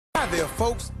there,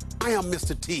 folks. I am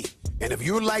Mr. T. And if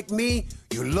you're like me,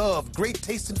 you love great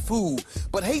tasting food,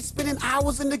 but hate spending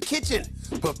hours in the kitchen,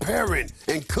 preparing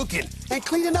and cooking and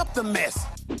cleaning up the mess.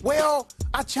 Well,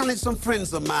 I challenged some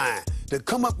friends of mine to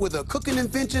come up with a cooking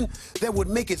invention that would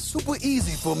make it super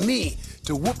easy for me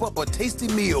to whip up a tasty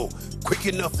meal, quick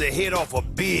enough to head off a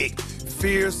big,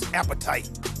 fierce appetite.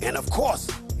 And of course,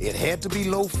 it had to be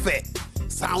low fat.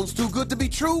 Sounds too good to be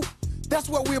true? That's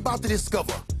what we're about to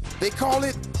discover. They call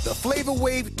it the Flavor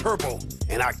Wave Turbo,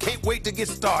 and I can't wait to get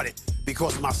started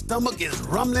because my stomach is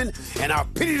rumbling and I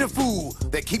pity the fool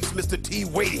that keeps Mr. T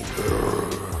waiting.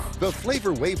 The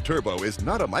Flavor Wave Turbo is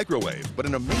not a microwave, but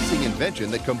an amazing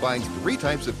invention that combines 3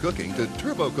 types of cooking to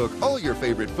turbo cook all your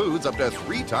favorite foods up to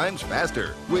 3 times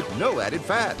faster with no added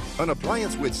fat. An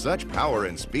appliance with such power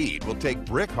and speed will take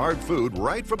brick-hard food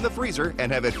right from the freezer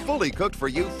and have it fully cooked for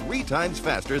you 3 times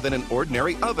faster than an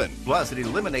ordinary oven. Plus, it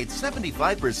eliminates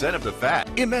 75% of the fat.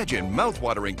 Imagine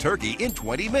mouth-watering turkey in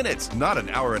 20 minutes, not an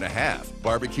hour and a half.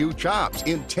 Barbecue chops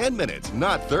in 10 minutes,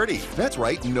 not 30. That's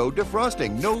right, no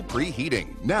defrosting, no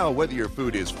preheating. Now, whether your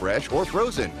food is fresh or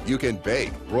frozen, you can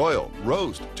bake, broil,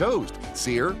 roast, toast,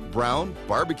 sear, brown,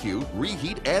 barbecue,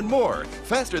 reheat, and more,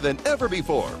 faster than ever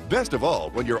before. Best of all,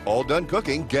 when you're all done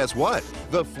cooking, guess what?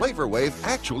 The Flavor Wave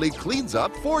actually cleans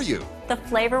up for you. The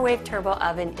Flavor Wave Turbo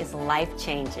Oven is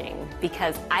life-changing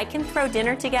because I can throw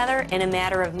dinner together in a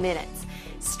matter of minutes.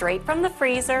 Straight from the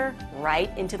freezer,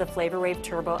 right into the Flavor Wave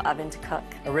Turbo Oven to cook.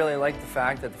 I really like the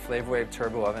fact that the Flavor Wave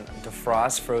Turbo Oven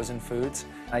defrosts frozen foods.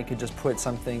 I could just put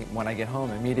something when I get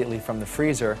home immediately from the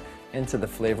freezer into the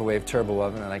Flavor Wave Turbo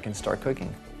Oven and I can start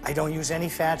cooking. I don't use any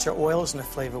fats or oils in the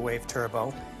Flavor Wave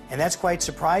Turbo, and that's quite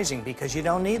surprising because you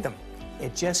don't need them.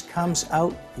 It just comes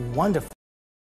out wonderful.